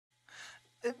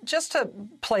just to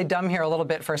play dumb here a little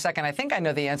bit for a second, I think I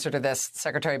know the answer to this,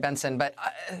 Secretary Benson, but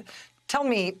tell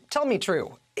me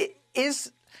true.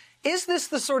 Is this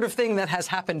the sort of thing that has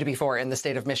happened before in the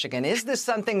state of Michigan? Is this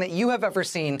something that you have ever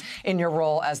seen in your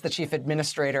role as the chief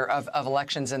administrator of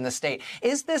elections in the state?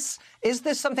 Is this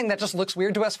something that just looks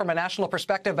weird to us from a national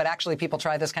perspective, but actually people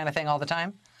try this kind of thing all the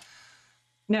time?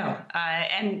 No,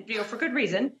 and for good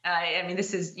reason. I mean,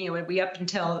 this is we up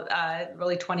until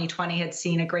really 2020 had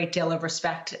seen a great deal of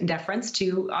respect and deference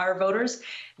to our voters,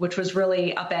 which was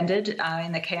really upended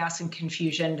in the chaos and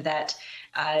confusion that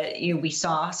we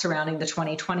saw surrounding the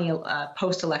 2020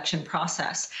 post-election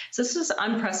process. So this is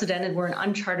unprecedented. We're in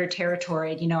uncharted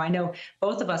territory. I know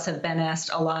both of us have been asked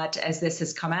a lot as this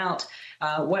has come out,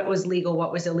 what was legal,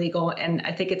 what was illegal. And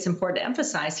I think it's important to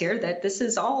emphasize here that this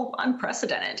is all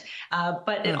unprecedented.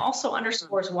 But it also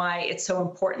underscores why it's so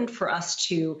important for us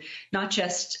to not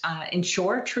just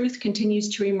ensure truth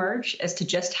continues to emerge as to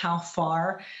just how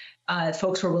far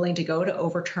folks were willing to go to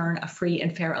overturn a free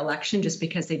and fair election just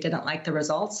because they didn't like the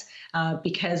results,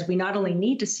 because we not only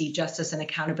need to see justice and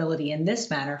accountability in this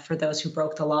matter for those who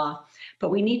broke the law, but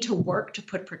we need to work to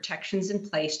put protections in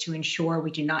place to ensure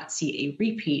we do not see a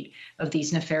repeat of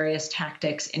these nefarious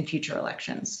tactics in future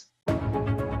elections.